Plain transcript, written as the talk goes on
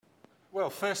Well,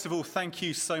 first of all, thank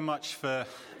you so much for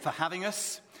having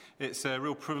us. It's a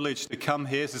real privilege to come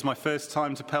here. This is my first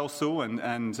time to Pelsall,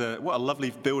 and what a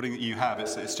lovely building that you have.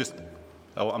 It's just...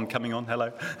 Oh, I'm coming on.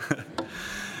 Hello.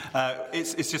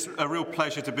 It's just a real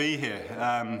pleasure to be here.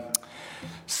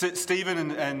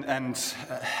 Stephen and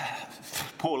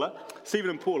Paula.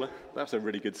 Stephen and Paula, that's a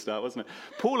really good start, wasn't it?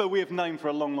 Paula we have known for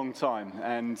a long, long time,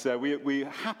 and we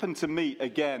happened to meet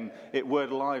again at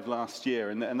Word Alive last year,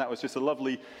 and that was just a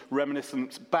lovely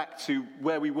reminiscence back to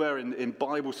where we were in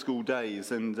Bible school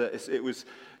days, and it was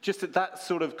just at that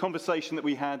sort of conversation that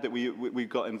we had that we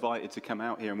got invited to come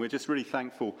out here, and we're just really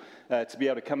thankful to be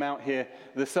able to come out here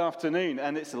this afternoon,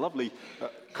 and it's a lovely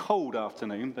cold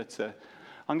afternoon, but...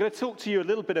 I'm going to talk to you a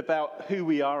little bit about who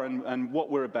we are and what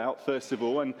we're about, first of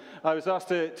all. And I was asked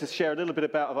to share a little bit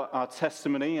about our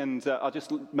testimony, and I'll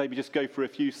just go through a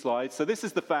few slides. So this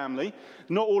is the family.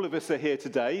 Not all of us are here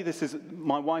today.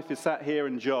 My wife is sat here,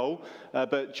 and Joel,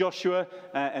 but Joshua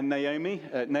and Naomi.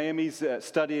 Naomi's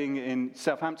studying in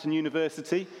Southampton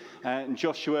University, and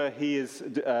Joshua, he is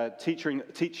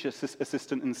teacher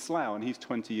assistant in Slough, and he's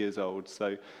 20 years old.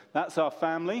 So that's our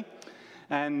family.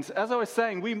 And as I was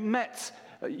saying, we met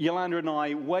Yolanda and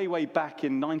I way back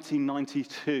in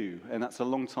 1992, and that's a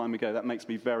long time ago. That makes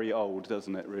me very old,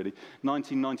 doesn't it, really?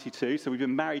 1992, so we've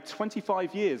been married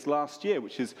 25 years last year,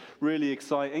 which is really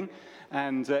exciting.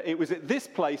 And it was at this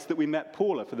place that we met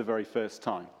Paula for the very first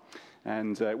time.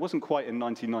 And it wasn't quite in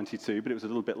 1992, but it was a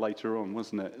little bit later on,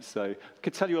 wasn't it? So I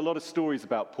could tell you a lot of stories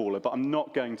about Paula, but I'm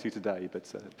not going to today.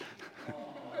 But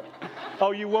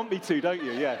oh, you want me to, don't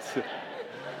you? Yes.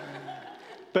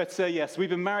 But yes, we've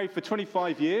been married for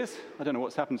 25 years. I don't know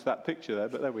what's happened to that picture there,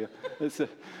 but there we are.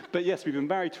 But yes, we've been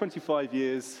married 25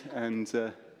 years.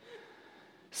 And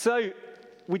so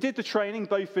we did the training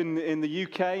both in the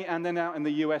UK and then out in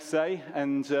the USA.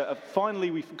 And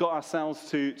finally, we got ourselves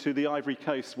to the Ivory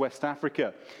Coast, West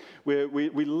Africa.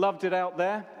 We loved it out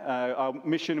there. Our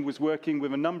mission was working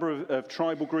with a number of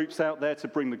tribal groups out there to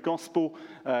bring the gospel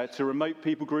to remote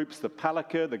people groups, the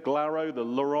Palika, the Glaro, the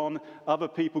Loron, other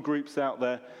people groups out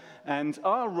there. And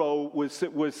our role was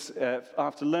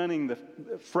after learning the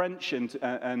French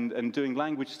and doing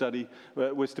language study,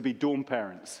 was to be dorm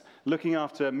parents, looking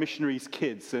after missionaries'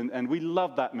 kids. And we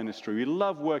love that ministry. We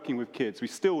love working with kids. We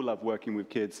still love working with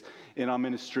kids in our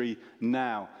ministry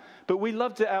now. But we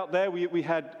loved it out there. We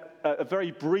had a very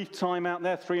brief time out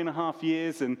there, 3.5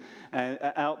 years and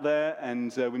out there,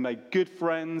 and we made good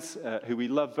friends who we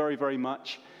love very, very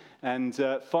much. And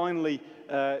finally,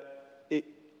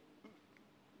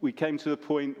 we came to the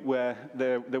point where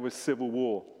there was civil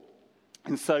war.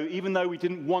 And so even though we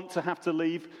didn't want to have to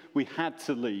leave, we had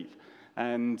to leave.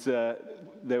 And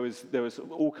there was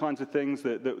all kinds of things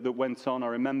that went on. I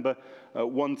remember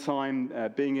one time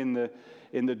being in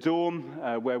the dorm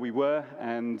where we were,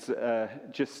 and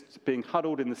just being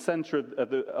huddled in the center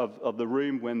of the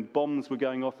room when bombs were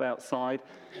going off outside.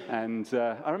 And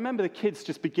I remember the kids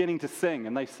just beginning to sing,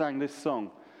 and they sang this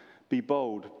song, "Be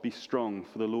bold, be strong,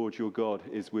 for the Lord your God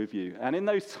is with you." And in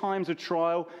those times of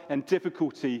trial and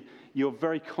difficulty, you're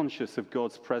very conscious of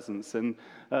God's presence. And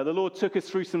the Lord took us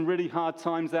through some really hard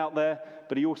times out there,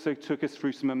 but he also took us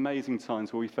through some amazing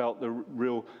times where we felt the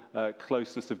real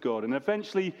closeness of God. And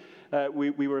eventually,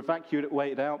 we were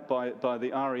evacuated out by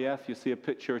the RAF. You see a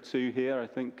picture or two here, I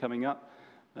think, coming up.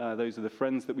 Those are the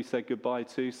friends that we said goodbye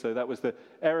to. So that was the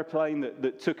aeroplane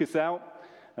that took us out.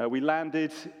 We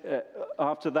landed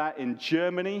after that in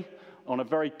Germany on a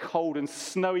very cold and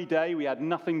snowy day. We had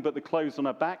nothing but the clothes on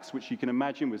our backs, which you can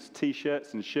imagine was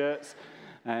T-shirts and shirts.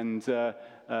 And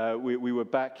we were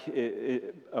back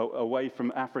away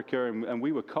from Africa, and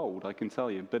we were cold, I can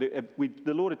tell you. But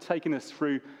the Lord had taken us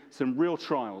through some real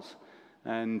trials,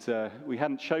 and we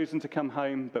hadn't chosen to come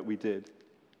home, but we did.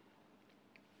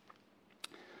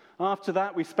 After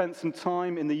that, we spent some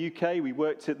time in the UK. We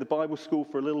worked at the Bible school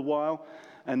for a little while,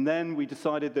 and then we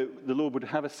decided that the Lord would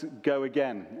have us go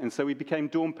again. And so we became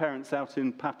dorm parents out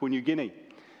in Papua New Guinea.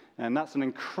 And that's an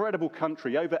incredible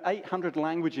country, over 800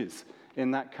 languages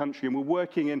in that country. And we're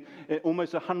working in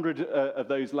almost 100 of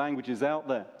those languages out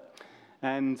there.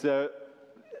 And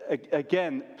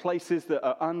again, places that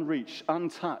are unreached,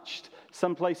 untouched.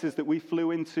 Some places that we flew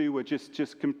into were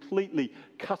just completely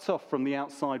cut off from the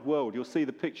outside world. You'll see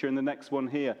the picture in the next one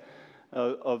here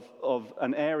of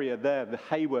an area there, the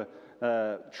Hawa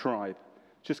tribe,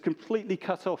 just completely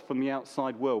cut off from the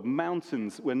outside world.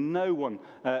 Mountains where no one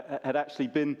had actually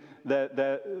been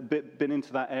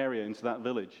into that area, into that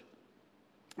village.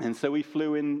 And so we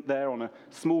flew in there on a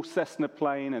small Cessna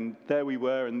plane, and there we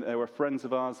were, and there were friends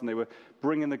of ours, and they were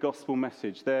bringing the gospel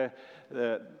message. There,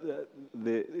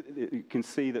 you can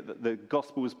see that the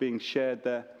gospel was being shared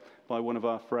there by one of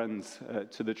our friends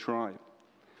to the tribe.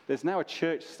 There's now a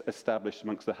church established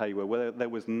amongst the Hayward where there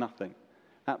was nothing,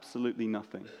 absolutely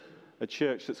nothing. A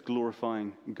church that's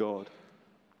glorifying God.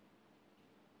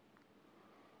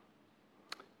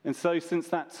 And so since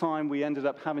that time, we ended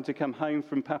up having to come home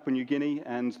from Papua New Guinea,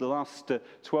 and the last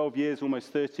 12 years,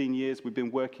 almost 13 years, we've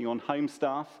been working on home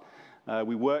staff.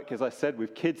 We work, as I said,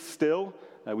 with kids still.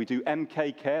 We do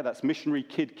MK care, that's missionary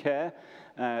kid care.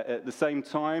 At the same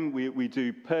time, we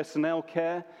do personnel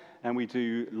care, and we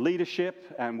do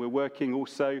leadership, and we're working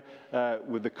also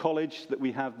with the college that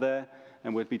we have there,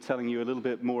 and we'll be telling you a little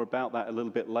bit more about that a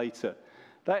little bit later.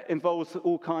 That involves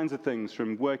all kinds of things,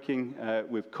 from working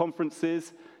with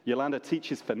conferences. Yolanda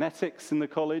teaches phonetics in the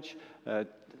college,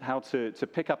 how to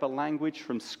pick up a language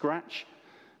from scratch,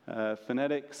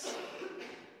 phonetics.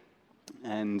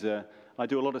 And I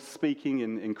do a lot of speaking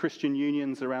in Christian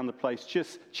unions around the place,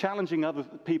 just challenging other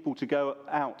people to go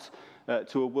out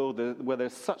to a world where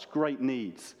there's such great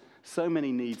needs, so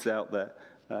many needs out there.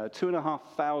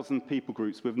 2,500 people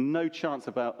groups with no chance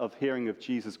of hearing of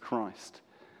Jesus Christ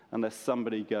unless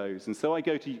somebody goes. And so I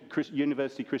go to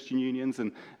university Christian unions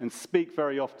and speak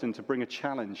very often to bring a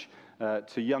challenge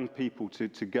to young people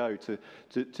to go,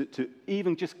 to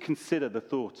even just consider the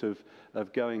thought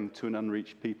of going to an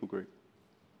unreached people group.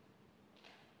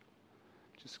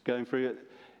 Just going through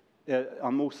it.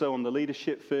 I'm also on the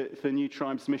leadership for New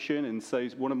Tribes Mission, and so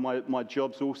one of my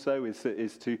jobs also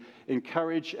is to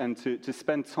encourage and to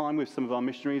spend time with some of our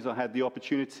missionaries. I had the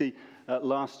opportunity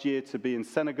last year to be in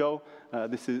Senegal.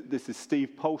 This is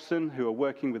Steve Paulson, who is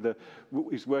working with the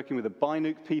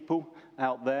Bainuk people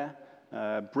out there,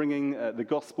 bringing the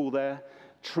gospel there.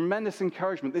 Tremendous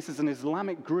encouragement. This is an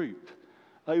Islamic group,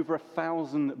 over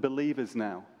 1,000 believers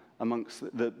now amongst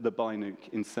the Bainuk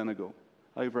in Senegal.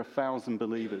 Over 1,000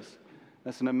 believers.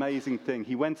 That's an amazing thing.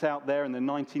 He went out there in the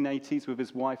 1980s with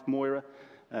his wife, Moira.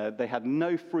 They had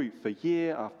no fruit for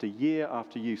year after year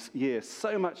after year.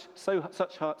 So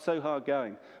hard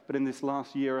going. But in this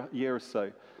last year or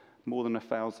so, more than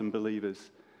 1,000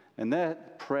 believers. And their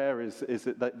prayer is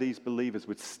that these believers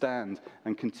would stand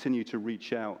and continue to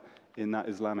reach out in that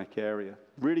Islamic area.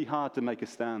 Really hard to make a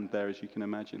stand there, as you can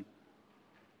imagine.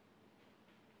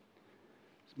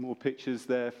 More pictures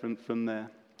there from there.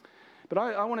 But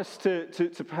I want us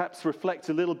to perhaps reflect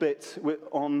a little bit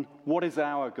on what is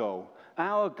our goal.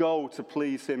 Our goal to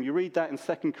please him. You read that in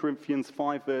 2 Corinthians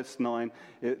 5, verse 9,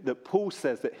 that Paul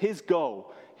says that his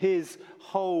goal, his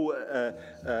whole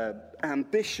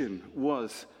ambition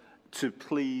was to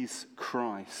please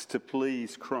Christ, to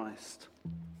please Christ.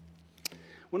 I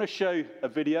want to show a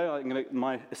video.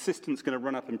 My assistant's going to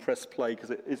run up and press play,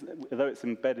 because although it's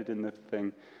embedded in the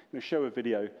thing, I'm going to show a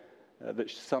video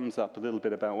that sums up a little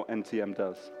bit about what NTM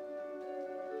does.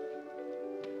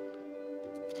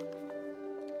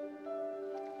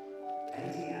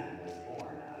 NTM was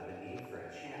born out of a need for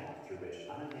a channel through which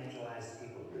unevangelized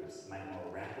people groups might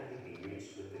more rapidly be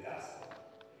reached with the gospel.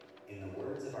 In the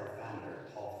words of our founder,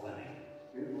 Paul Fleming,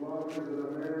 his love is that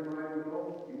a man might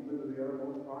know, even to the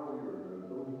uttermost part of the earth, and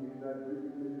so he gives that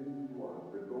great commission to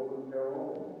us, to go and tell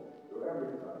all, to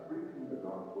every side, preaching the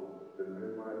gospel, that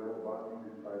men might know about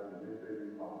Jesus Christ and his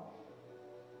saving power.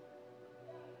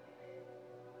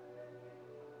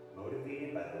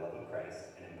 Motivated by the love of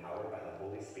Christ and empowered by the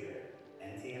Holy Spirit,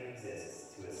 NTM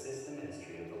exists to assist the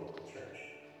ministry of the local church.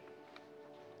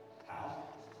 How?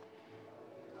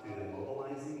 Through the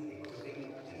mobilizing,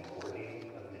 equipping, and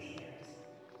coordinating of missionaries.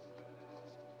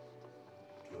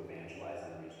 To evangelize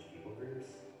unreached people groups,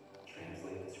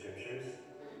 translate the scriptures,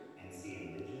 and see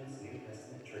indigenous New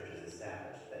Testament churches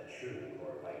established that truly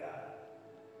glorify God.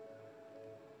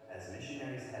 As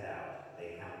missionaries head out,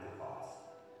 they count the cost,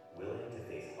 willing to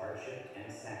face hardship and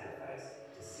sacrifice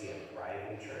to see a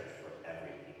thriving church for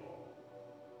every people.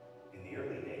 In the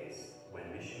early days, when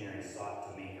missionaries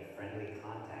sought to make a friendly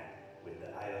contact with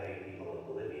the Ayore people of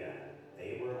Bolivia,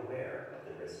 they were aware of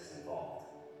the risks involved.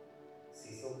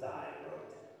 Cecil Dye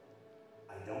wrote,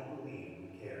 "I don't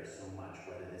believe we care so much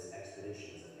whether this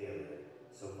expedition is a failure,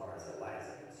 so far as our lives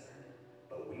are concerned,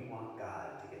 but we want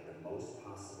God to get the most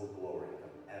possible glory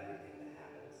from everything that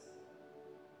happens."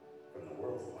 From the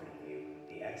world's point of view,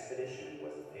 the expedition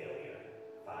was a failure.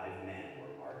 5 men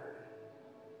were martyred.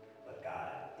 But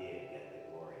God did get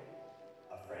the glory.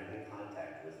 A friendly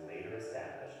contact was later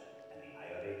established, and the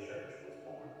Ayore Church was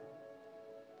born.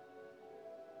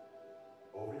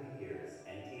 Over the years,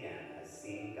 NTM has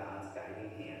seen God's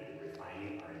guiding hand in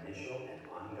refining our initial and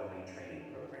ongoing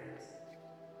training program.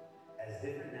 As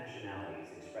different nationalities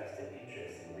expressed an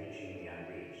interest in reaching the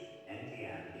unreached,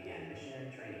 NTM began missionary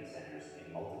training centers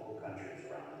in multiple countries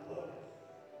around the globe.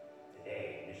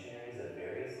 Today, missionaries of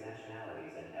various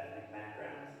nationalities and ethnic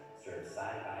backgrounds serve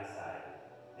side by side.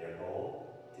 Their goal?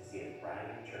 To see a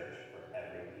thriving church for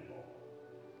every people.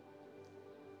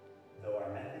 Though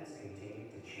our methods continue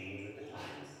to change with the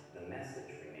times, the message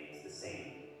remains the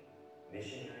same.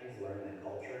 Missionaries learn the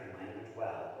culture and language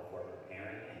well before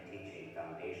preparing and teaching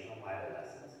foundational Bible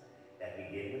lessons that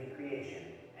begin with creation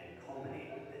and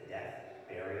culminate with the death,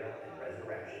 burial, and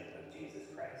resurrection of Jesus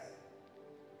Christ.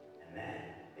 And then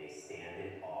they stand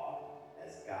in awe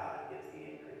as God gives the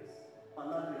increase.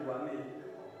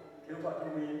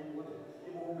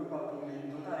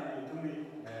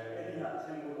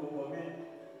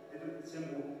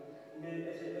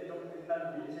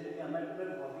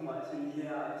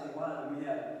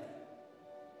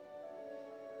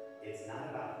 It's not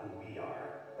about who we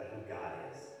are, but who God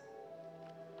is.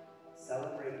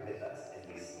 Celebrate with us as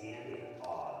we stand in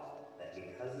awe that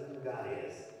because of who God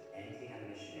is,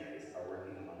 NTM missionaries are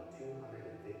working among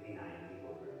 259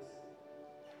 people groups.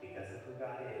 Because of who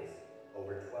God is,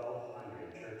 over 1,200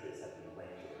 churches have been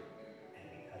planted. And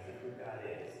because of who God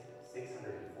is,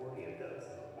 640 of those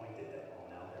have appointed their own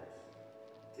elders.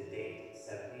 To date,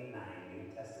 79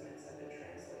 New Testaments have been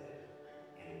translated,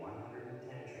 and 110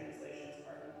 translations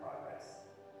are in progress.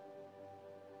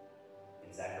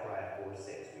 In Zechariah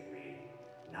 4:6 we read,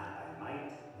 "Not by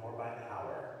might nor by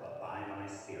power, but by my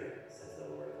Spirit, says the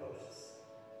Lord of hosts."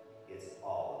 It's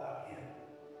all about Him.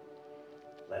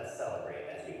 Let's celebrate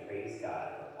as we praise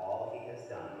God for all He has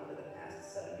done over the past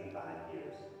 75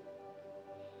 years.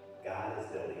 God is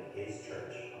building His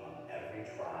church among every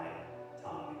tribe,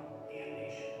 tongue, and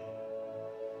nation.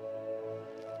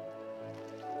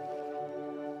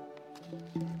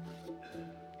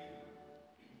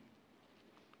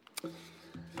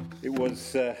 It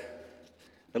was a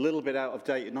little bit out of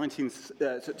date.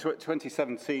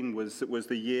 2017 was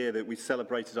the year that we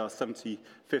celebrated our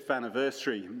 75th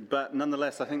anniversary. But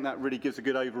nonetheless, I think that really gives a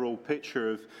good overall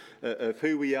picture of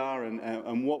who we are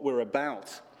and what we're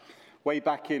about. Way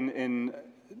back in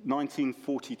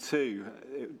 1942,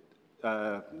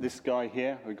 this guy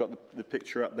here, we've got the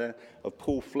picture up there, of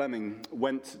Paul Fleming,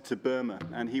 went to Burma,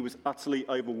 and he was utterly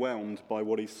overwhelmed by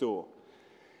what he saw.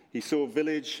 He saw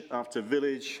village after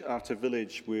village after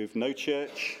village with no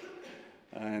church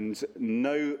and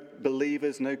no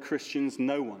believers, no Christians,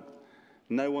 no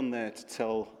one there to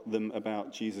tell them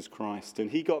about Jesus Christ.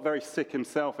 And he got very sick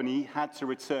himself and he had to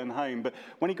return home. But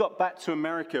when he got back to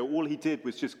America, all he did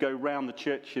was just go round the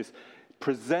churches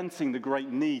presenting the great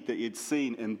need that he had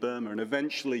seen in Burma. And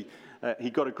eventually he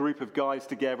got a group of guys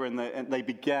together and they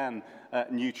began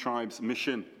New Tribes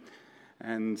Mission.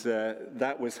 And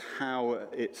that was how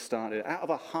it started, out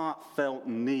of a heartfelt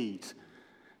need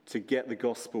to get the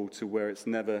gospel to where it's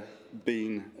never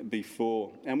been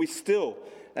before. And we still,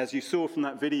 as you saw from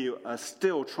that video, are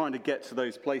still trying to get to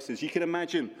those places. You can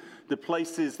imagine the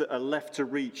places that are left to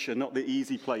reach are not the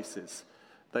easy places.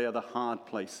 They are the hard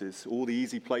places. All the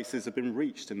easy places have been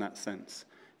reached in that sense.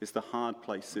 It's the hard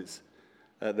places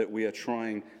that we are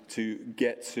trying to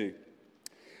get to.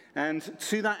 And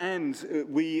to that end,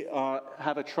 we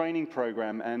have a training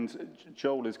program, and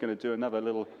Joel is going to do another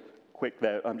little quick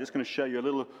there. I'm just going to show you a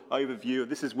little overview.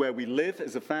 This is where we live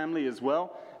as a family as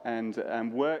well,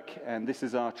 and work, and this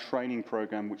is our training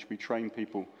program, which we train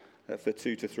people for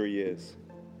 2 to 3 years.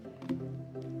 I'm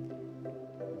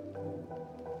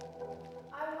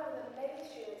one of the many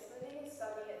students living and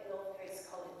studying at North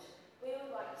Coast College. We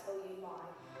would like to tell you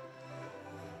why.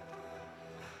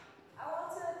 I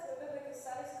wanted a biblical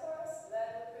studies course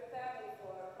that would prepare me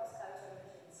for cross-cultural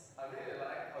missions. I really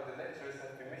like how the lecturers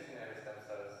have been missionaries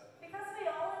themselves. Because we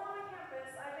all live on a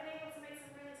campus, I've been able to make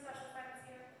some really special friends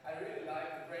here. I really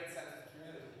like the great sense of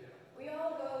community here. We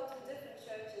all go to different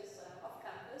churches off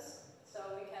campus,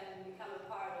 so we can become a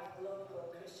part of the local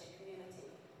Christian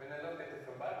community. When I look at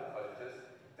different Bible colleges,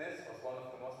 this was one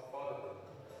of the most affordable.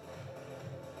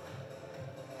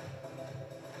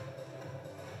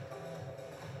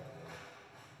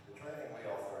 The training we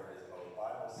offer is both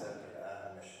Bible-centered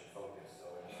and mission-focused.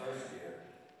 So in the first year,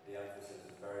 the emphasis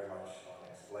is very much on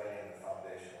explaining the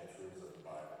foundational truths of the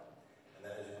Bible. And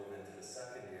then as you move into the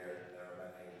second year, there are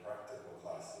many practical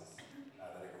classes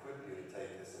that equip you to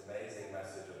take this amazing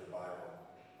message of the Bible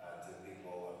to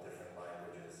people of different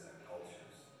languages and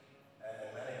cultures. And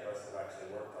many of us have actually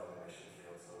worked on the mission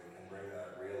field, so we can bring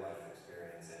that real-life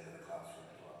experience into the classroom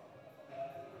as well.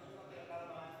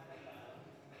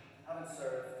 Having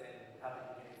served in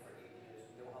Papua New Guinea for 8 years,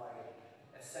 we know how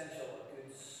essential a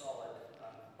good, solid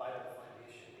Bible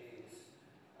foundation is.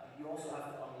 You also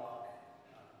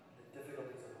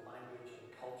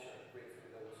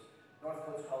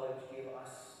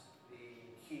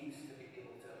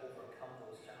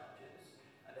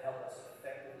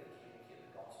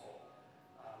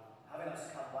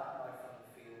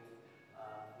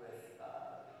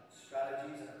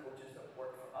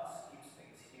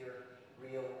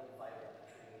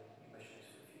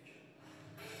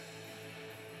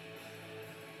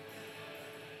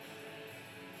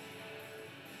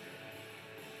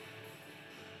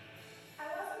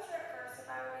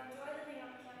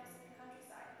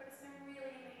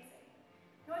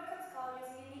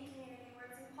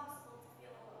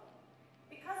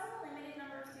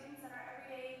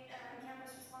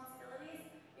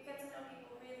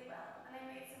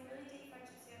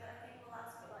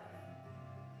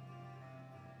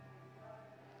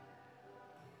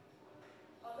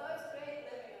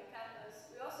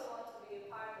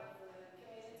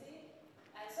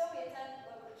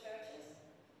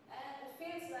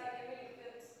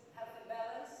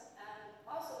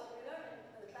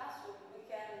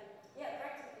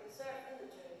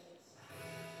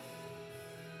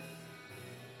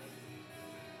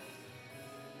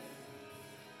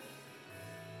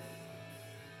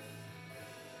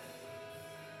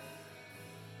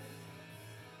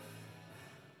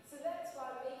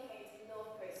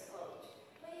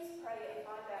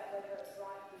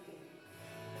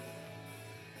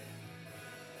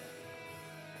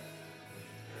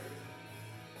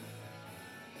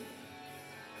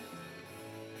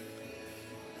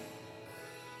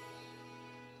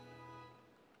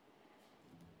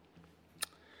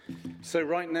So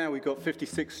right now we've got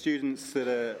 56 students that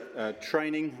are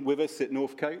training with us at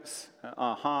North Coates.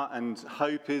 Our heart and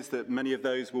hope is that many of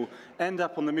those will end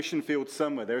up on the mission field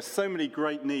somewhere. There are so many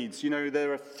great needs. You know,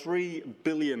 there are 3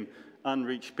 billion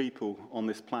unreached people on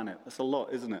this planet. That's a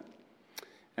lot, isn't it?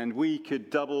 And we could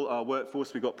double our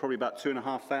workforce. We've got probably about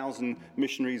 2,500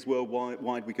 missionaries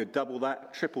worldwide. We could double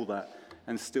that, triple that,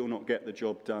 and still not get the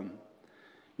job done.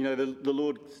 You know, the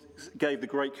Lord gave the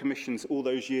Great Commissions all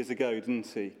those years ago, didn't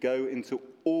he? Go into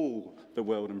all the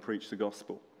world and preach the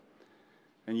gospel.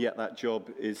 And yet that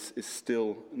job is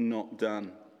still not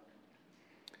done.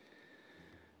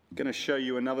 I'm going to show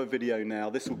you another video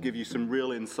now. This will give you some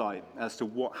real insight as to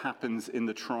what happens in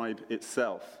the tribe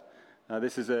itself.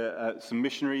 This is some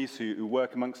missionaries who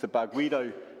work amongst the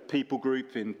Bagwido people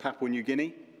group in Papua New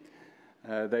Guinea.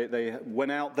 They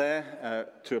went out there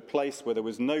to a place where there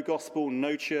was no gospel,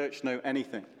 no church, no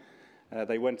anything.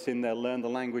 They went in there, learned the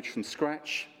language from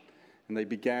scratch, and they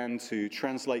began to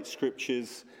translate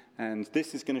scriptures. And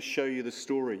this is going to show you the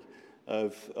story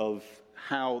of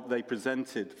how they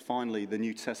presented, finally, the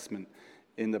New Testament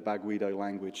in the Bagwido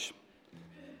language.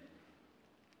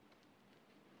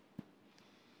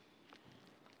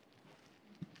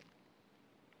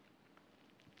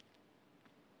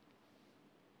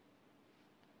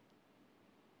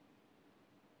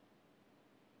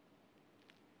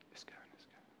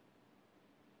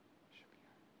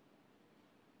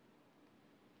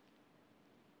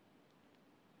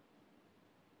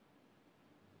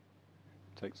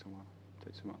 Takes a while.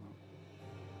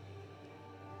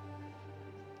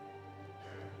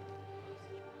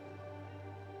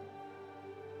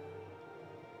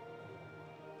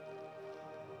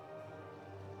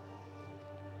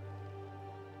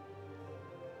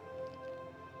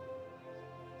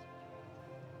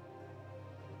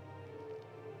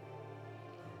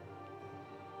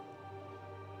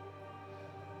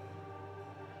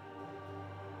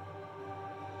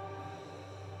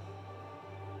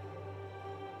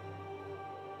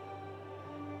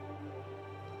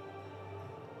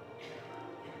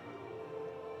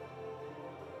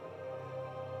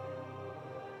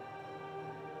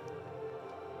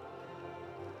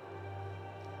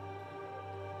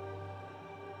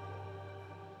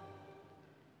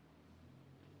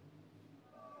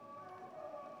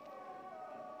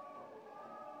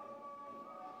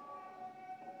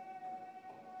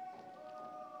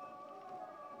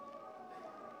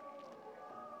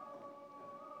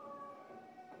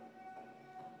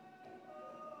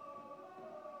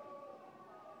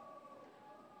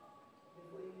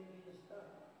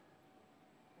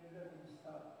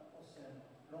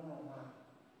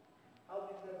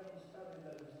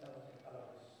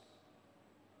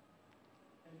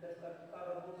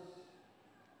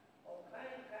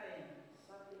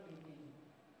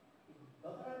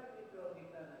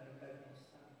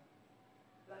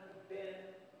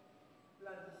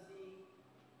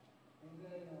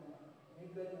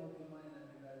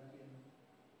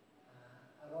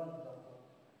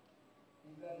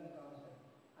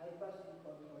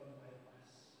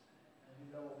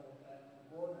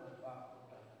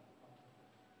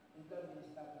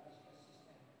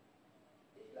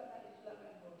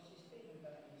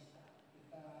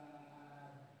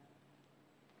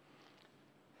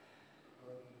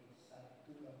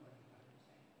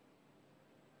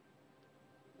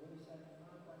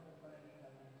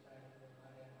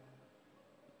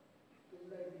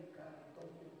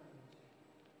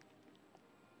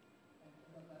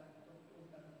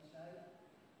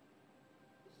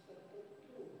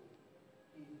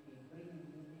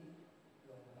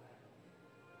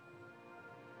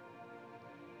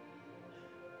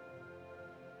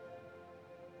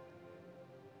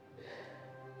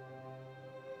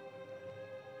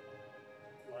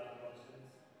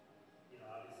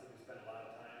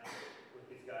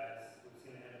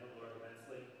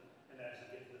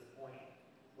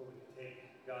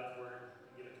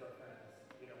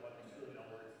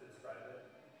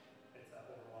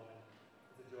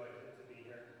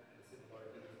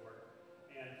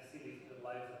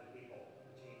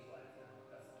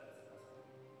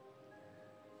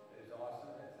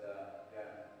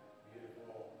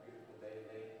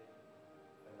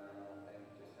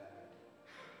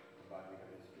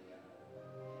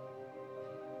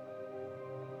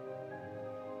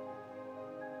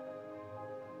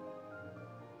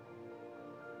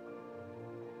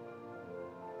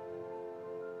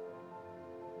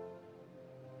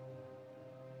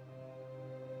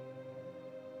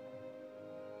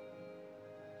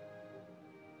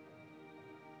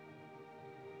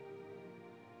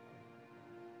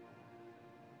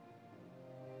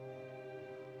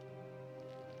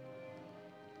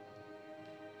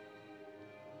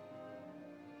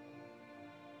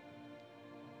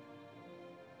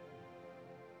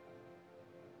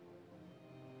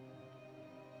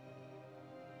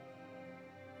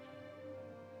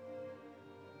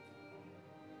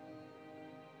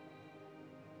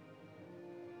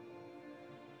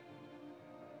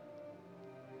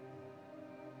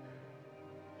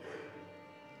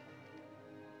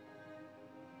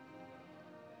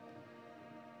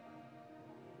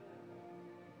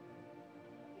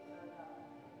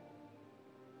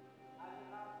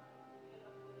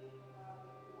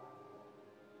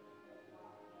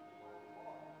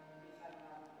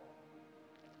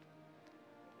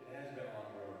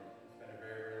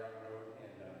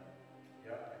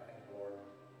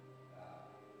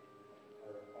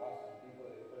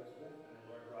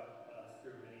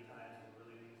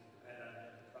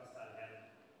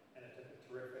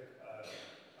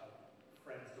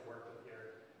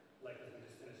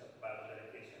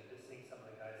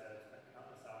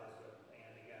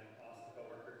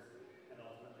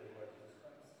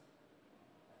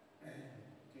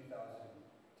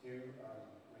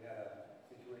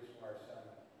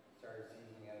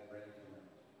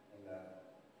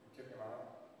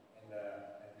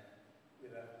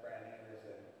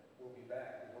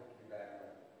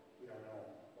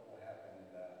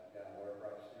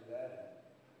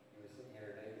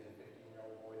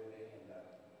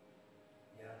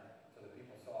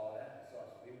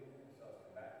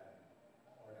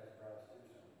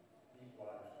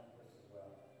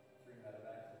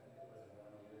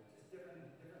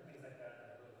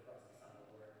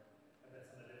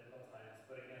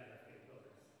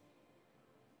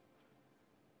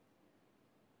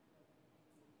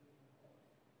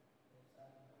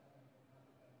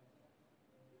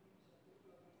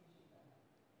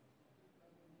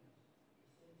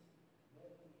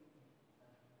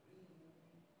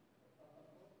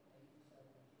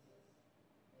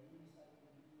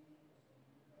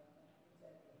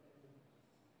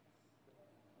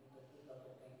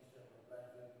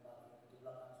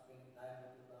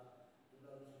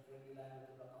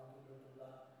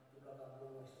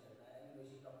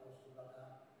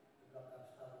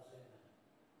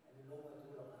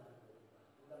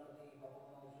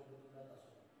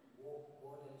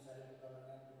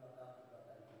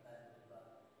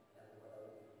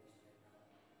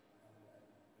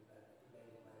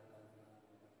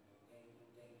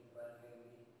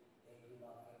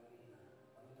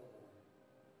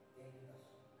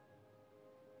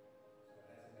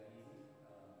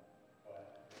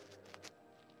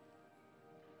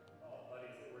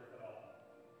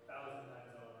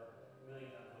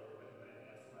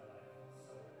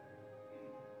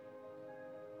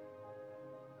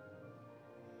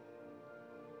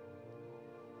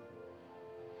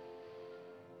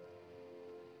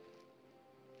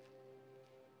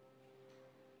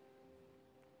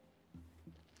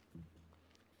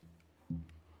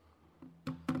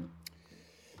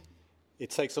 It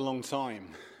takes a long time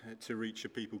to reach a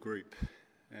people group,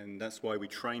 and that's why we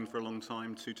train for a long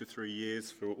time, 2 to 3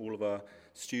 years for all of our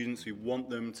students. We want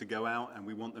them to go out and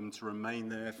we want them to remain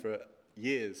there for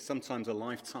years, sometimes a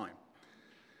lifetime.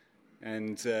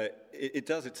 And it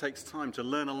takes time to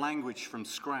learn a language from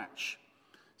scratch.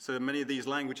 So many of these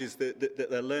languages that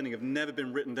they're learning have never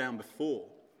been written down before.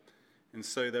 And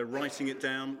so they're writing it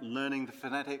down, learning the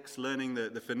phonetics, learning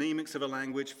the phonemics of a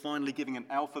language, finally giving an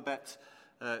alphabet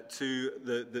to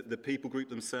the people group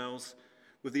themselves,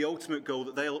 with the ultimate goal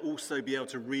that they'll also be able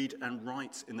to read and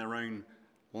write in their own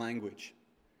language.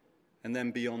 And then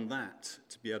beyond that,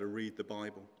 to be able to read the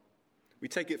Bible. We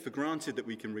take it for granted that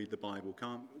we can read the Bible,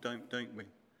 don't we?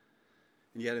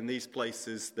 And yet in these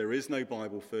places, there is no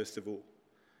Bible, first of all.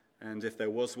 And if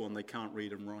there was one, they can't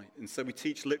read and write. And so we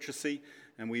teach literacy,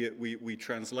 and we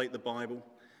translate the Bible.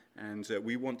 And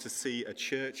we want to see a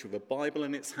church with a Bible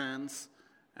in its hands,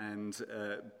 and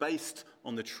based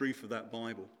on the truth of that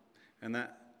Bible. And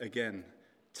that, again,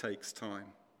 takes time.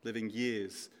 Living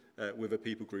years with a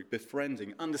people group,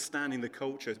 befriending, understanding the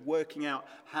culture, working out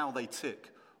how they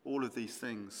tick. All of these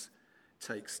things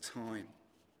takes time.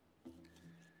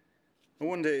 I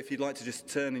wonder if you'd like to just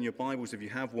turn in your Bibles, if you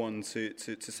have one, to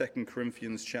 2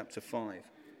 Corinthians chapter 5.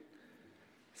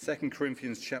 2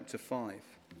 Corinthians chapter 5.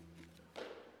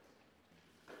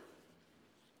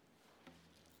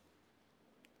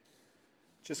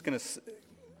 Just going to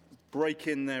break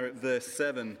in there at verse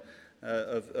 7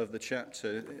 of the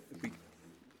chapter.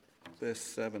 Verse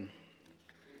 7.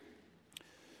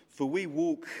 For we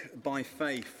walk by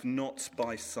faith, not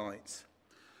by sight.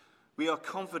 We are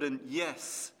confident,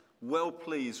 yes, well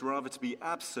pleased rather to be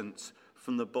absent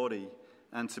from the body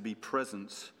and to be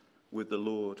present with the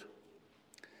Lord.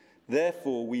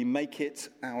 Therefore, we make it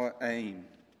our aim,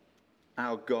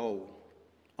 our goal,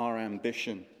 our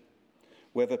ambition,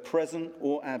 whether present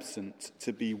or absent,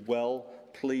 to be well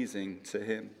pleasing to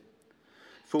him.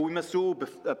 For we must all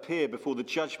appear before the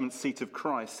judgment seat of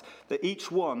Christ, that each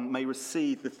one may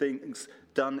receive the things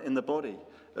done in the body,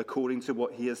 according to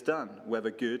what he has done,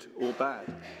 whether good or bad.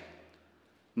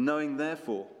 Knowing,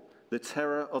 therefore, the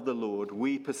terror of the Lord,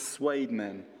 we persuade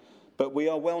men, but we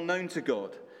are well known to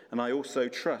God, and I also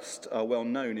trust are well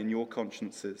known in your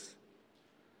consciences.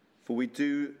 For we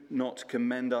do not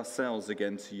commend ourselves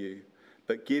again to you,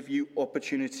 but give you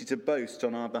opportunity to boast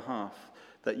on our behalf,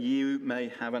 that you may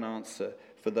have an answer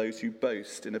for those who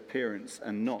boast in appearance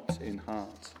and not in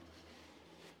heart.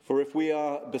 For if we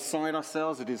are beside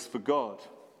ourselves, it is for God,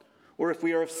 or if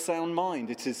we are of sound mind,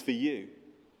 it is for you.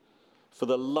 For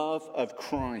the love of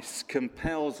Christ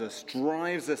compels us,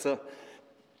 drives us up,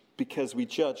 because we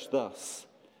judge thus,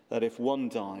 that if one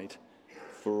died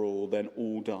for all, then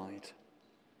all died.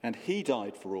 And he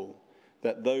died for all,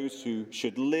 that those who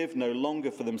should live no longer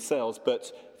for themselves,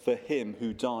 but for him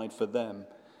who died for them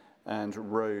and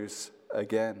rose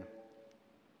again.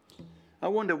 I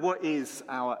wonder, what is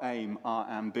our aim, our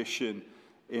ambition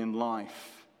in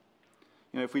life?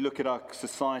 You know, if we look at our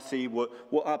society, what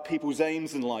are people's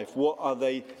aims in life? What are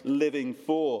they living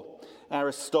for?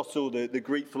 Aristotle, the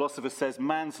Greek philosopher, says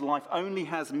man's life only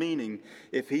has meaning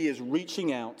if he is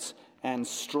reaching out and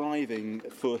striving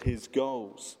for his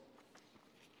goals.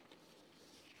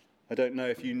 I don't know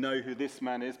if you know who this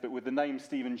man is, but with the name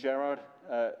Steven Jerrard,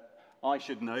 I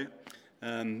should know.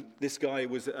 This guy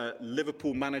was a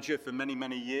Liverpool manager for many,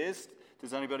 many years.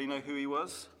 Does anybody know who he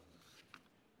was?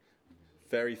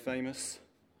 Very famous.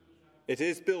 It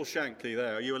is Bill Shankly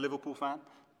there. Are you a Liverpool fan?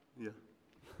 Yeah.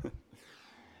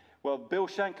 Well, Bill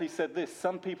Shankly said this: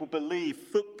 some people believe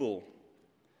football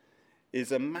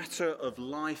is a matter of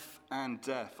life and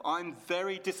death. I'm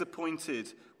very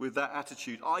disappointed with that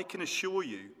attitude. I can assure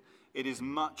you it is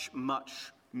much,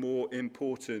 much more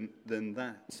important than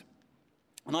that.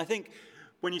 And I think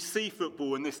when you see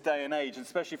football in this day and age, and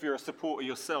especially if you're a supporter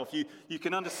yourself, you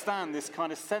can understand this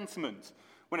kind of sentiment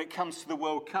when it comes to the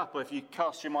World Cup. Or if you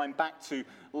cast your mind back to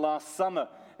last summer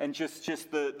and just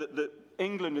the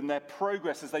England and their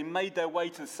progress as they made their way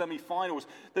to the semi-finals,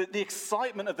 the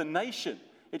excitement of the nation,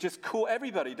 it just caught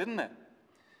everybody, didn't it?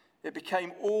 It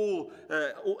became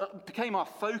became our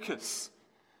focus,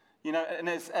 you know. And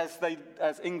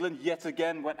as England yet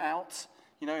again went out,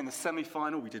 you know, in the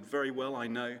semi-final, we did very well, I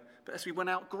know. But as we went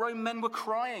out, grown men were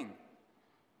crying.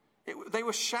 They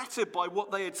were shattered by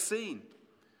what they had seen.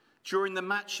 During the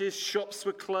matches, shops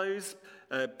were closed.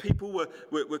 People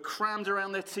were crammed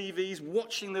around their TVs,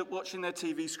 watching their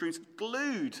TV screens,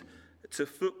 glued to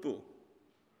football.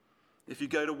 If you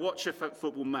go to watch a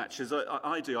football match, as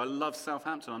I do, I love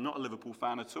Southampton. I'm not a Liverpool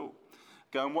fan at all.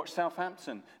 Go and watch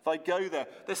Southampton. If I go there,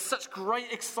 there's such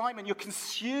great excitement. You're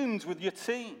consumed with your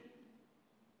team.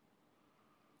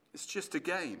 It's just a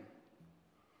game.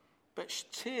 But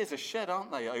tears are shed,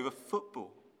 aren't they, over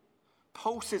football?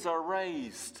 Pulses are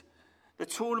raised. The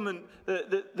tournament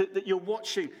that you're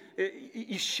watching,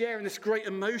 you're sharing this great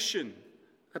emotion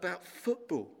about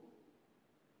football.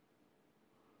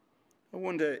 I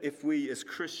wonder if we as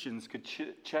Christians could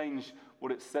change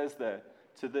what it says there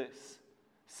to this.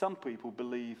 Some people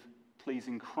believe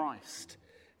pleasing Christ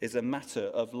is a matter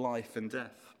of life and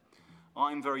death.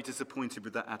 I'm very disappointed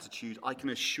with that attitude. I can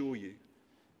assure you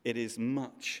it is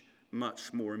much,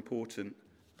 much more important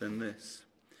than this.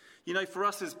 You know, for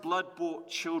us as blood-bought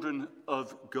children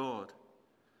of God,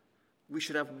 we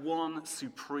should have one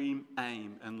supreme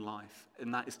aim in life,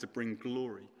 and that is to bring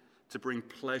glory, to bring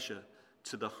pleasure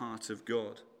to the heart of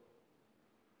God.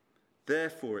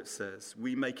 Therefore, it says,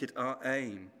 we make it our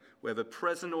aim, whether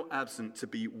present or absent, to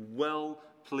be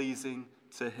well-pleasing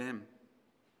to him.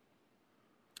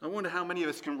 I wonder how many of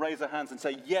us can raise our hands and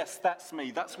say, yes, that's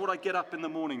me. That's what I get up in the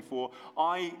morning for.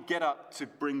 I get up to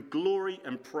bring glory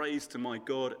and praise to my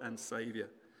God and Savior.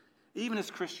 Even as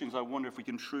Christians, I wonder if we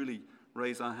can truly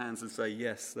raise our hands and say,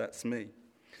 yes, that's me.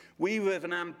 We with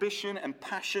an ambition and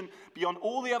passion beyond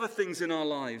all the other things in our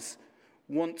lives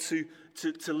want to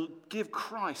give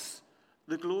Christ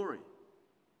the glory.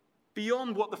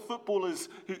 Beyond what the footballers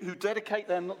who dedicate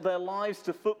their lives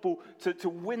to football to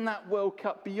win that World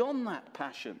Cup, beyond that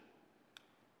passion,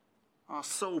 our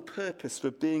sole purpose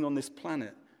for being on this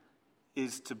planet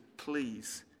is to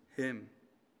please him,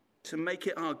 to make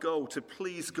it our goal, to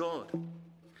please God.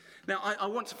 Now, I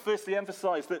want to firstly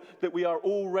emphasize that we are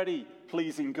already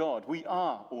pleasing God. We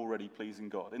are already pleasing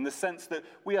God in the sense that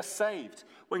we are saved.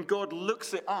 When God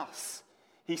looks at us,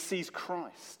 he sees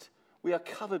Christ. We are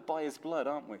covered by his blood,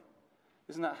 aren't we?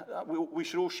 Isn't that, we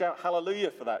should all shout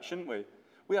hallelujah for that, shouldn't we?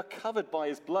 We are covered by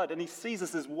his blood, and he sees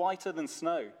us as whiter than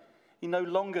snow. He no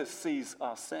longer sees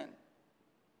our sin.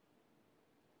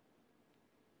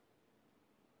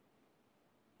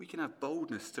 We can have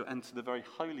boldness to enter the very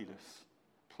holiness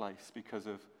place because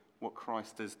of what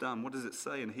Christ has done. What does it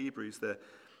say in Hebrews there?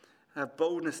 Have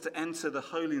boldness to enter the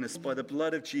holiness by the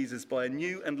blood of Jesus, by a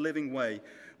new and living way,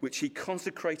 which he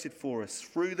consecrated for us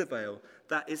through the veil,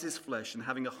 that is his flesh, and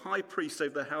having a high priest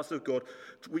over the house of God,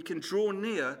 we can draw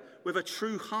near with a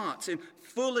true heart in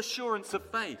full assurance of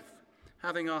faith,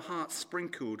 having our hearts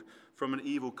sprinkled from an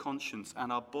evil conscience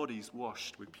and our bodies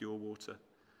washed with pure water.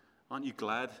 Aren't you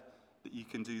glad that you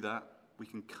can do that? We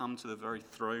can come to the very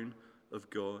throne of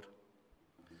God.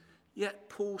 Yet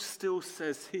Paul still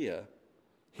says here,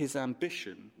 his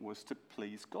ambition was to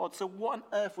please God. So what on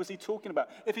earth was he talking about?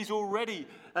 If he's already,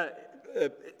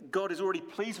 God is already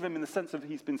pleased with him in the sense of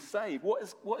he's been saved, what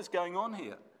is going on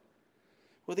here?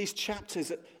 Well, these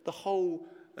chapters, the whole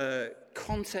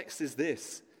context is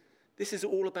this. This is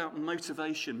all about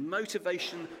motivation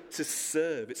to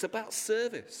serve. It's about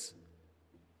service.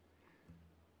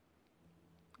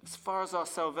 As far as our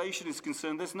salvation is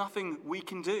concerned, there's nothing we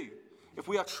can do. If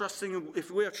we are trusting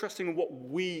in what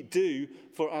we do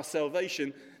for our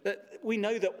salvation, that we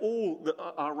know that all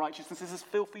our righteousness is as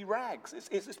filthy rags.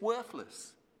 It's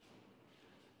worthless.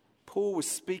 Paul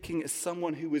was speaking as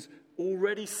someone who was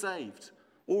already saved,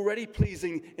 already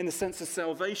pleasing in the sense of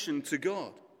salvation to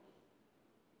God.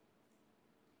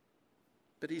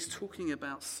 But he's talking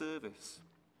about service.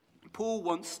 Paul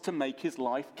wants to make his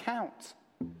life count.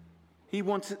 He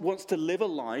wants to live a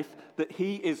life that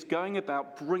he is going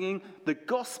about bringing the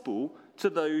gospel to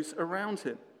those around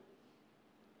him.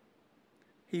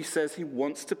 He says he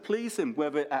wants to please him,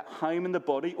 whether at home in the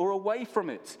body or away from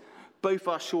it, both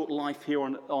our short life here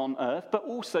on earth, but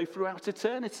also throughout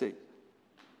eternity.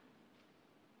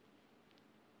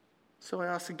 So I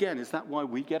ask again, is that why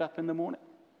we get up in the morning?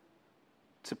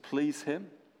 To please him?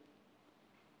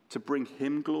 To bring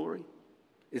him glory?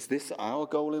 Is this our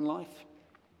goal in life?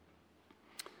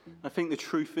 I think the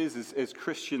truth is, as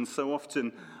Christians, so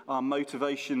often our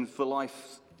motivation for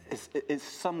life is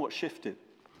somewhat shifted,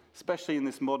 especially in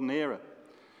this modern era.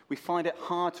 We find it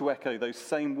hard to echo those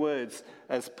same words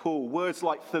as Paul. Words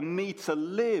like, for me to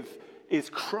live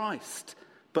is Christ,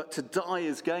 but to die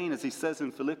is gain, as he says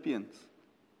in Philippians.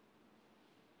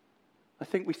 I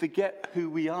think we forget who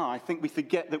we are. I think we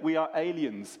forget that we are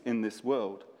aliens in this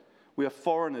world. We are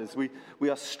foreigners. We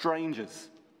are strangers.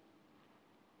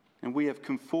 And we have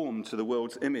conformed to the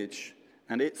world's image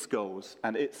and its goals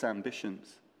and its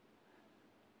ambitions.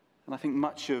 And I think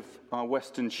much of our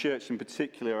Western church in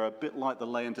particular are a bit like the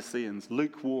Laodiceans,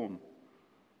 lukewarm,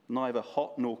 neither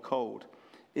hot nor cold,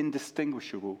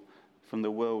 indistinguishable from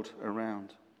the world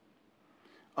around.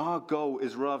 Our goal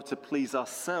is rather to please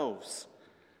ourselves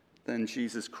than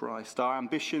Jesus Christ. Our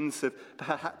ambitions have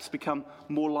perhaps become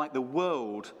more like the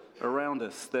world around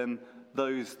us than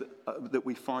those that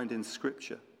we find in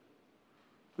Scripture.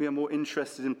 We are more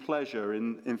interested in pleasure,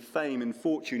 in fame, in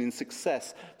fortune, in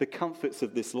success, the comforts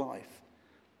of this life.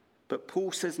 But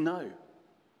Paul says no.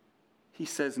 He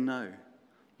says no.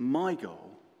 My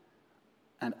goal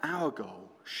and our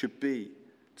goal should be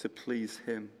to please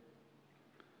him.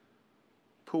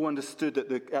 Paul understood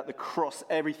that at the cross,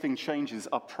 everything changes.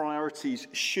 Our priorities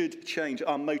should change.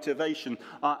 Our motivation,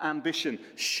 our ambition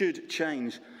should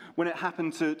change. When it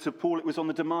happened to Paul, it was on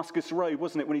the Damascus Road,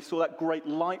 wasn't it? When he saw that great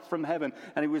light from heaven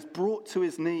and he was brought to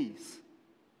his knees.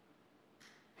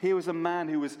 Here was a man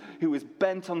who was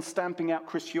bent on stamping out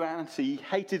Christianity. He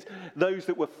hated those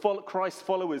that were Christ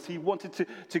followers. He wanted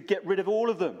to get rid of all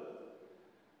of them.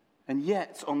 And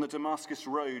yet, on the Damascus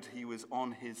Road, he was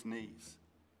on his knees.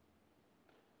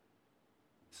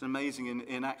 It's amazing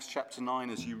in Acts chapter 9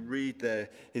 as you read there,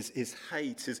 his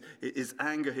hate, his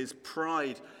anger, his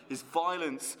pride, his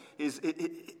violence,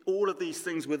 all of these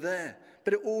things were there.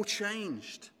 But it all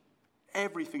changed.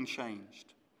 Everything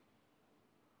changed.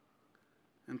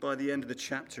 And by the end of the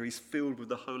chapter, he's filled with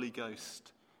the Holy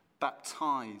Ghost,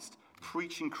 baptized,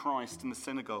 preaching Christ in the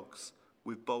synagogues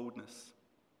with boldness.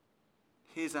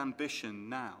 His ambition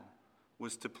now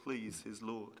was to please his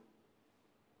Lord.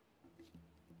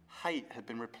 Hate had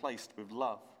been replaced with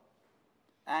love,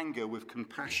 anger with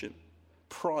compassion,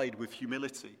 pride with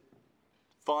humility,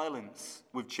 violence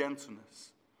with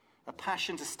gentleness, a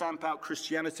passion to stamp out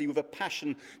Christianity with a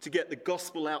passion to get the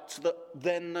gospel out to the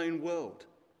then known world.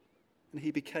 And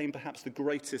he became perhaps the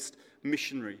greatest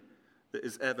missionary that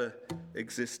has ever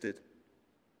existed.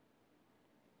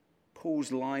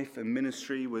 Paul's life and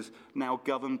ministry was now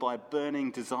governed by a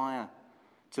burning desire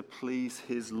to please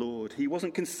his Lord. He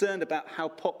wasn't concerned about how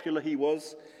popular he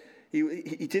was.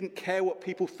 He didn't care what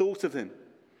people thought of him.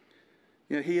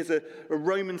 You know, he as a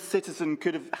Roman citizen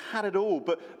could have had it all,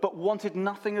 but wanted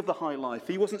nothing of the high life.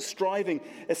 He wasn't striving,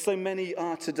 as so many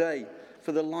are today,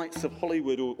 for the lights of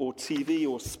Hollywood or TV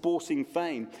or sporting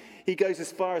fame. He goes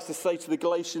as far as to say to the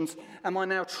Galatians, am I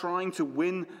now trying to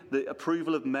win the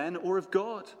approval of men or of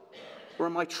God? Or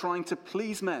am I trying to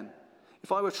please men?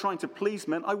 If I were trying to please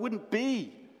men, I wouldn't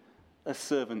be a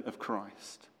servant of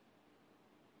Christ.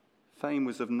 Fame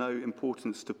was of no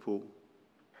importance to Paul.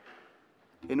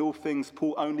 In all things,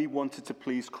 Paul only wanted to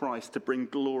please Christ, to bring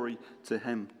glory to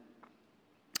him.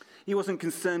 He wasn't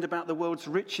concerned about the world's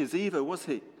riches either, was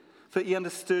he? For he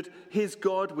understood his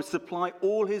God would supply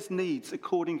all his needs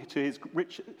according to his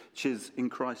riches in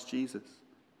Christ Jesus.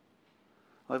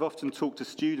 I've often talked to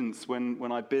students when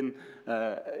I've been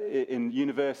in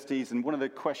universities, and one of the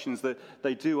questions that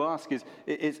they do ask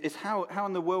is how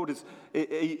in the world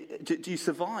do you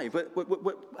survive?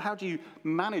 How do you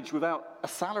manage without a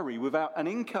salary, without an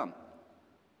income?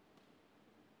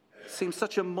 It seems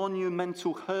such a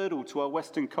monumental hurdle to our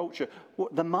Western culture.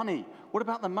 The money. What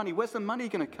about the money? Where's the money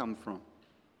going to come from?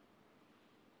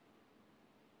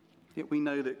 Yet we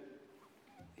know that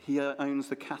he owns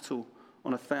the cattle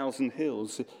on 1,000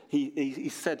 hills. He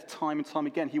said time and time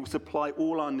again, he will supply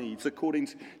all our needs according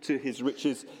to his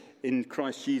riches in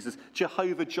Christ Jesus.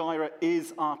 Jehovah Jireh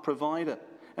is our provider.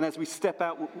 And as we step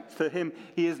out for him,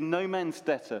 he is no man's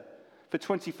debtor. For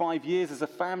 25 years as a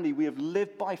family, we have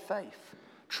lived by faith,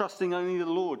 trusting only the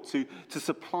Lord to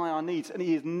supply our needs. And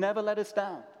he has never let us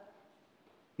down.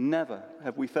 Never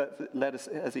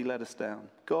has he let us down.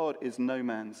 God is no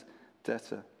man's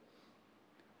debtor.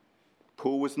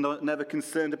 Paul was never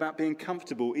concerned about being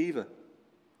comfortable either.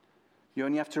 You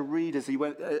only have to read as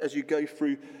you go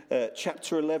through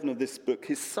chapter 11 of this book,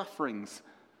 his sufferings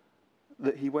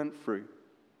that he went through.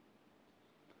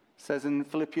 It says in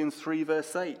Philippians 3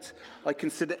 verse 8, I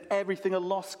consider everything a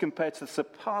loss compared to the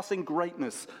surpassing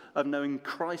greatness of knowing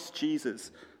Christ Jesus,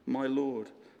 my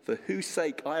Lord, for whose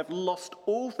sake I have lost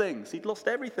all things. He'd lost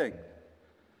everything.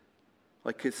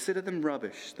 I consider them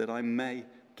rubbish that I may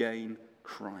gain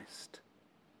Christ.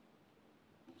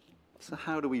 So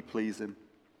how do we please him?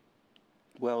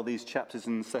 Well, these chapters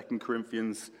in 2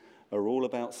 Corinthians are all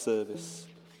about service,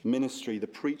 ministry, the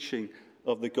preaching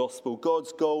of the gospel.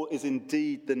 God's goal is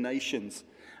indeed the nations.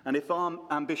 And if our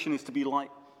ambition is to be like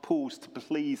Paul's, to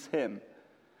please him,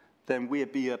 then we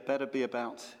better be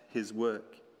about his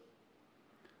work.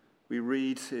 We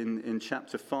read in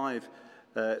chapter 5,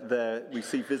 there we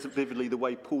see vividly the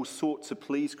way Paul sought to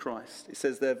please Christ. It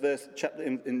says there,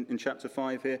 in chapter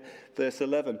 5 here, verse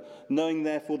 11, knowing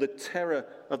therefore the terror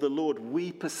of the Lord,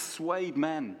 we persuade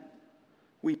men.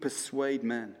 We persuade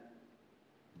men.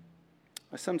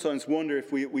 I sometimes wonder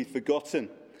if we've forgotten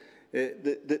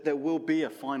that there will be a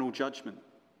final judgment.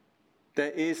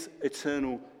 There is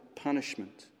eternal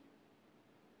punishment.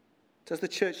 Does the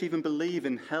church even believe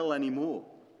in hell anymore?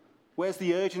 Where's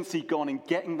the urgency gone in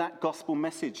getting that gospel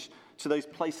message to those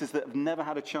places that have never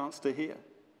had a chance to hear?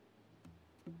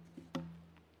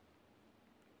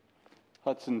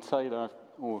 Hudson Taylor,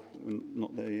 or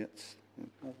not there yet.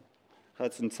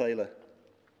 Hudson Taylor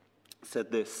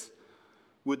said this: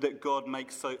 "Would that God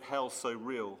make hell so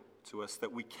real to us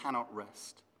that we cannot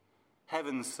rest,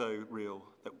 heaven so real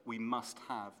that we must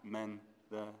have men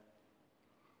there."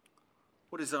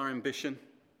 What is our ambition?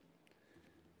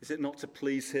 Is it not to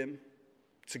please him,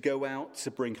 to go out, to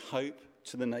bring hope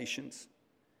to the nations?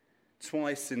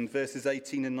 Twice in verses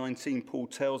 18 and 19, Paul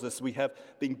tells us we have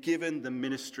been given the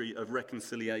ministry of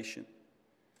reconciliation.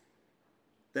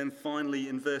 Then finally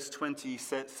in verse 20 he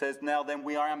says, "Now then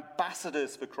we are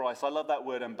ambassadors for Christ." I love that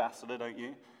word ambassador, don't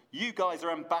you? You guys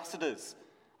are ambassadors.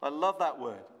 I love that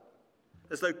word.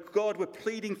 As though God were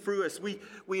pleading through us. We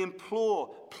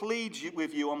implore, plead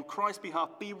with you on Christ's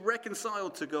behalf, be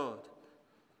reconciled to God.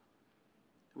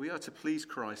 We are to please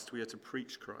Christ. We are to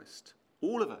preach Christ.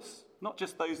 All of us, not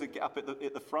just those that get up at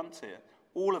the front here.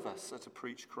 All of us are to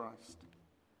preach Christ.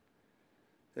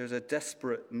 There's a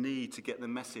desperate need to get the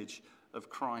message of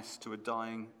Christ to a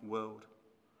dying world.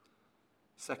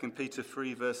 2 Peter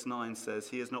 3 verse 9 says,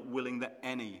 "He is not willing that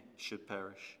any should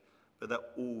perish, but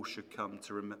that all should come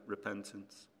to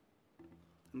repentance."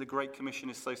 And the Great Commission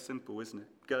is so simple, isn't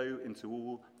it? Go into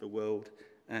all the world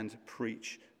and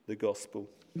preach the gospel.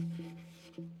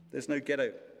 There's no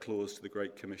get-out clause to the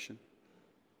Great Commission.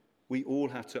 We all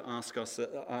have to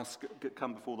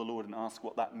come before the Lord and ask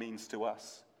what that means to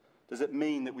us. Does it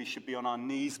mean that we should be on our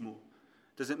knees more?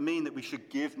 Does it mean that we should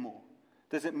give more?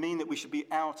 Does it mean that we should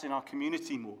be out in our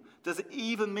community more? Does it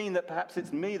even mean that perhaps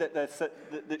it's me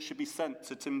that should be sent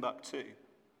to Timbuktu?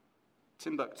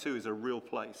 Timbuktu is a real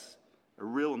place, a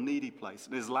real needy place,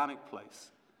 an Islamic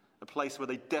place, a place where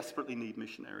they desperately need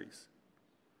missionaries.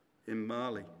 In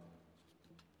Mali.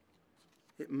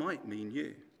 It might mean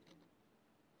you.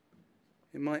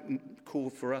 It might call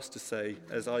for us to say,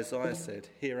 as Isaiah said,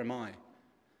 "Here am I,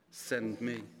 send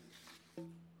me."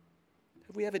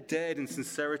 Have we ever dared in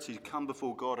sincerity to come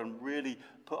before God and really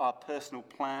put our personal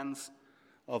plans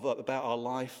about our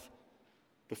life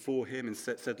before him and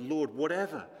said, "Lord,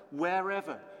 whatever,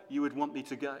 wherever you would want me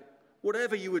to go,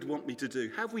 whatever you would want me to do"?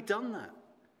 Have we done that?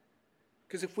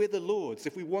 Because if we're the Lord's,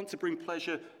 if we want to bring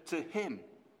pleasure to him,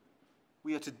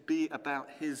 we are to be about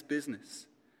his business.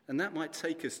 And that might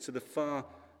take us to the far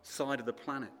side of the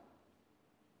planet.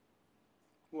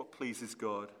 What pleases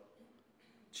God?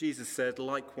 Jesus said,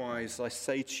 "Likewise, I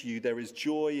say to you, there is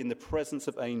joy in the presence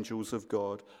of angels of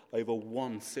God over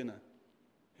one sinner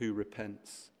who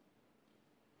repents."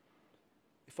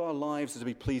 If our lives are to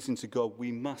be pleasing to God,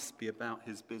 we must be about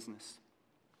his business.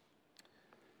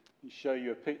 Let me show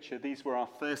you a picture. These were our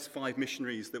first 5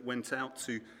 missionaries that went out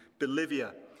to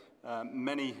Bolivia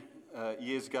many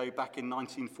years ago, back in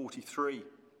 1943.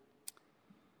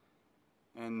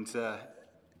 And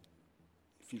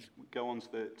if you go on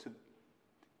to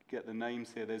get the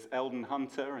names here, there's Eldon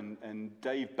Hunter and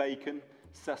Dave Bacon,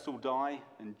 Cecil Dye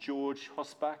and George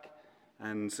Hosbach,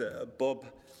 and Bob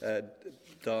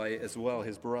Dye as well,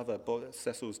 his brother,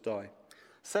 Cecil's Dye.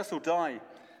 Cecil Dye,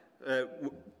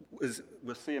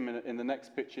 we'll see him in the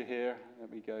next picture here. There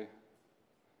we go.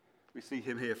 We see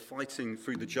him here fighting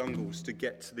through the jungles to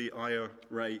get to the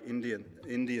IRA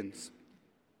Indians.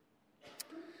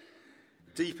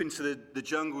 Deep into the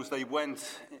jungles they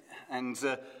went, and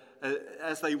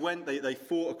as they went, they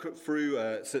fought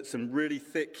through some really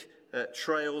thick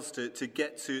trails to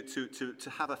get to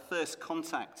have a first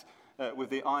contact with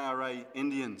the IRA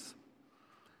Indians.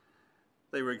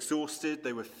 They were exhausted,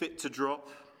 they were fit to drop,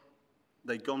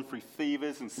 they'd gone through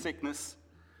fevers and sickness,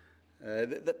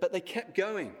 but they kept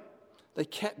going. They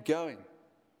kept going.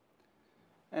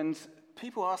 And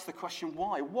people ask the question,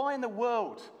 why? Why in the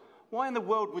world? Why in the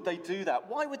world would they do that?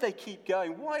 Why would they keep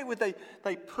going? Why would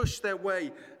they push their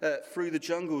way through the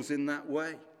jungles in that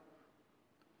way?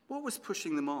 What was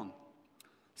pushing them on?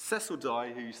 Cecil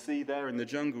Dye, who you see there in the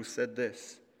jungle, said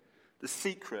this: "The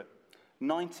secret,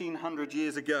 1900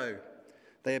 years ago,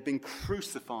 they had been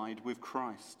crucified with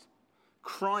Christ.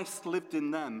 Christ lived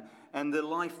in them, and the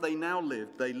life they now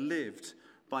lived, they lived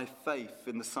by faith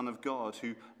in the Son of God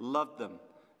who loved them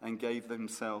and gave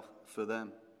himself for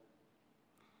them."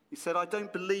 He said, "I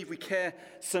don't believe we care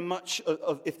so much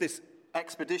of if this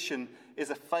expedition is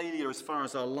a failure as far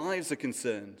as our lives are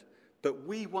concerned, but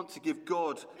we want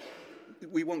God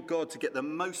to get the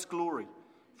most glory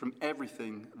from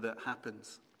everything that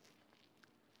happens."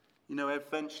 You know,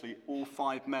 eventually all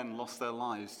 5 men lost their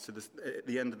lives at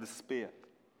the end of the spear.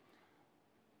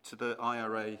 to the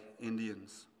IRA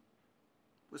Indians.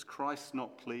 Was Christ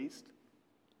not pleased?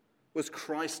 Was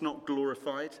Christ not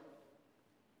glorified?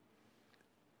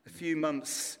 A few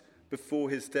months before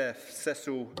his death,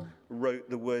 Cecil wrote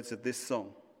the words of this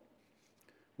song.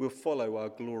 We'll follow our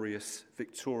glorious,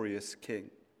 victorious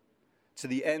King. To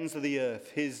the ends of the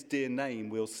earth, his dear name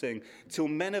we'll sing, till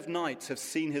men of night have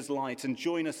seen his light and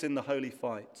join us in the holy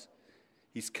fight.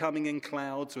 He's coming in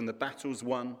clouds when the battle's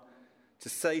won, to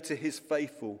say to his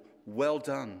faithful, well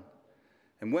done.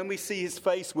 And when we see his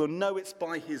face, we'll know it's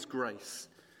by his grace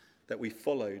that we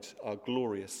followed our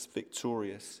glorious,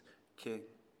 victorious King.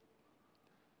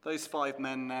 Those 5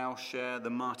 men now share the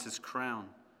martyr's crown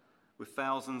with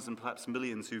thousands and perhaps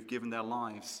millions who've given their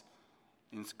lives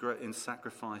in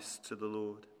sacrifice to the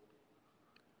Lord.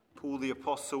 Paul the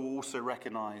Apostle also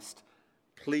recognized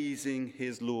pleasing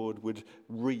his Lord would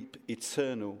reap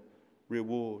eternal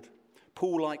reward.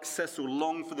 Paul, like Cecil,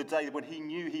 longed for the day when he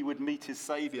knew he would meet his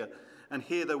Saviour and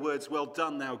hear the words, well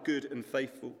done, thou good and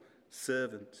faithful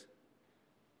servant.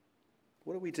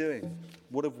 What are we doing?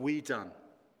 What have we done?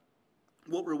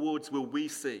 What rewards will we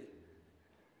see?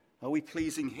 Are we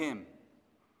pleasing him?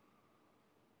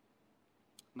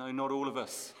 No, not all of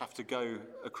us have to go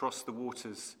across the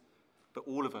waters, but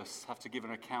all of us have to give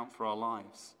an account for our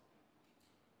lives.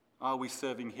 Are we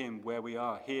serving him where we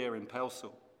are, here in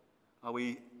Pelsall? Are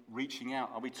we reaching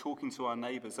out? Are we talking to our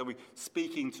neighbours? Are we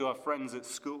speaking to our friends at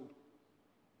school?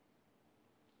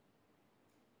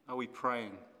 Are we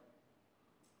praying?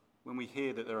 When we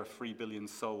hear that there are 3 billion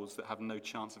souls that have no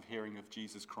chance of hearing of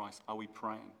Jesus Christ, are we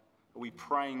praying? Are we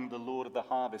praying the Lord of the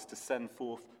harvest to send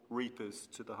forth reapers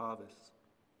to the harvest?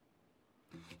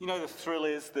 You know, the thrill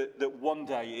is that one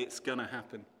day it's going to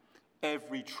happen.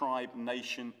 Every tribe,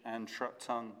 nation, and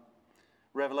tongue.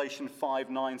 Revelation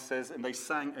 5:9 says, and they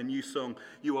sang a new song,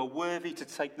 you are worthy to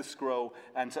take the scroll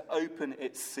and to open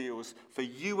its seals, for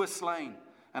you were slain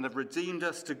and have redeemed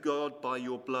us to God by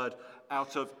your blood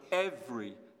out of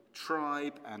every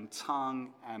tribe and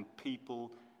tongue and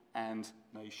people and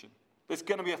nation. There's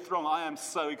going to be a throng. I am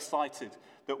so excited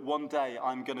that one day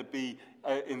I'm going to be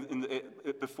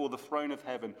before the throne of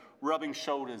heaven, rubbing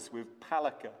shoulders with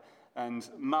Palaka and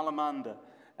Malamanda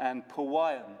and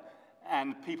Pawayan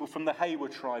and people from the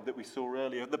Hayward tribe that we saw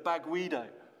earlier, the Bagwedo.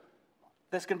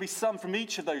 There's going to be some from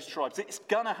each of those tribes. It's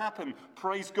going to happen.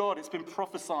 Praise God. It's been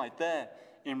prophesied there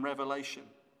in Revelation.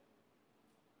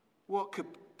 What could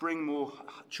bring more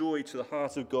joy to the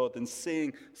heart of God than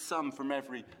seeing some from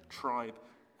every tribe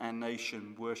and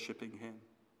nation worshipping him?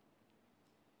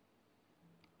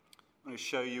 I'm going to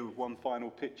show you one final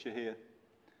picture here.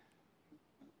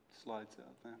 Slides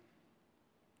out there.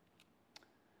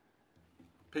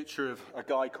 Picture of a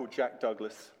guy called Jack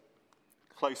Douglas,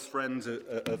 close friend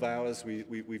of ours.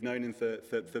 We've known him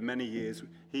for many years.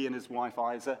 He and his wife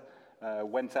Isa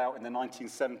went out in the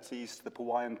 1970s to the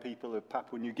Pawayan people of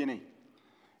Papua New Guinea.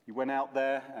 He went out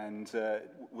there, and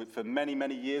for many,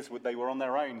 many years they were on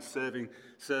their own, serving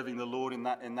the Lord in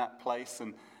that place.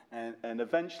 And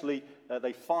eventually,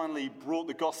 they finally brought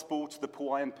the gospel to the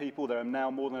Pawayan people. There are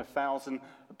now more than 1,000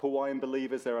 Pawayan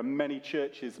believers. There are many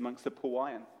churches amongst the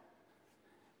Pawayan.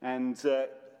 And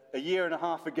a year and a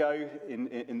half ago,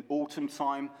 in autumn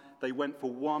time, they went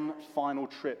for one final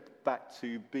trip back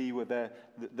to be with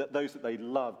those that they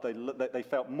loved. They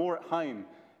felt more at home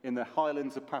in the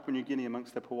highlands of Papua New Guinea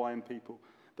amongst the Pawayan people.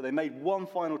 But they made one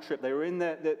final trip. They were in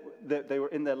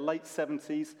their late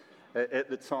 70s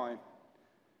at the time.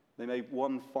 They made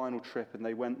one final trip, and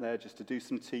they went there just to do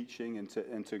some teaching and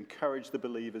to encourage the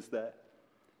believers there.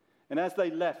 And as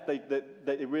they left,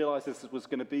 they realized this was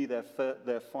going to be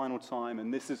their final time.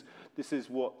 And this is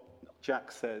what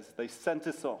Jack says. They sent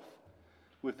us off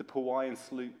with the Pawayan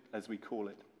salute, as we call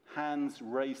it, hands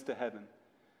raised to heaven,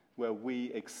 where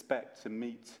we expect to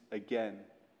meet again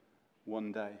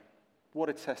one day. What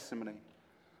a testimony.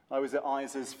 I was at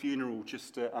Isa's funeral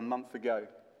just a month ago.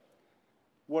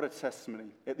 What a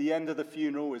testimony. At the end of the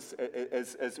funeral,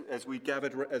 as we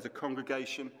gathered as a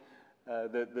congregation,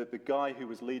 the guy who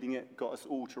was leading it got us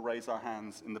all to raise our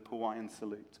hands in the Pawayan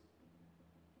salute.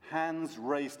 Hands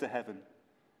raised to heaven,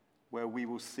 where we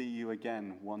will see you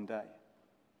again one day.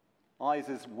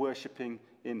 Isa's worshipping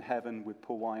in heaven with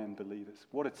Pawayan believers.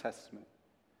 What a testimony.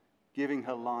 Giving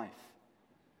her life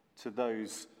to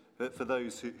those, for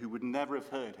those who would never have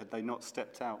heard had they not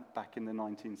stepped out back in the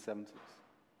 1970s.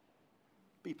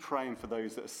 Be praying for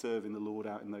those that are serving the Lord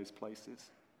out in those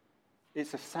places.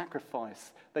 It's a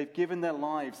sacrifice. They've given their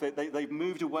lives. They've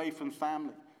moved away from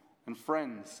family and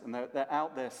friends, and they're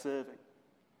out there serving.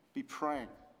 Be praying.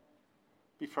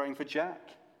 Be praying for Jack.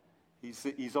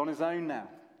 He's on his own now,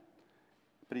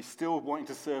 but he's still wanting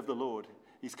to serve the Lord.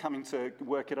 He's coming to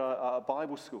work at our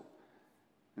Bible school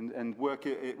and work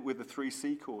it with the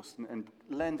 3C course and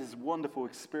lend his wonderful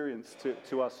experience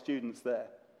to our students there.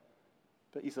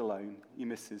 But he's alone. He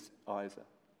misses Isa.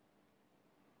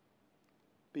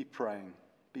 Be praying.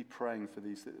 Be praying for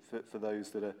those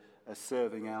that are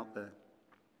serving out there.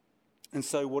 And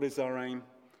so what is our aim?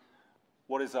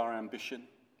 What is our ambition?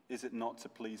 Is it not to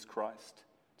please Christ,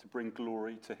 to bring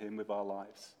glory to him with our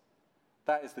lives?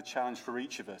 That is the challenge for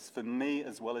each of us, for me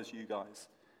as well as you guys.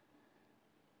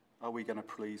 Are we going to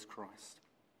please Christ?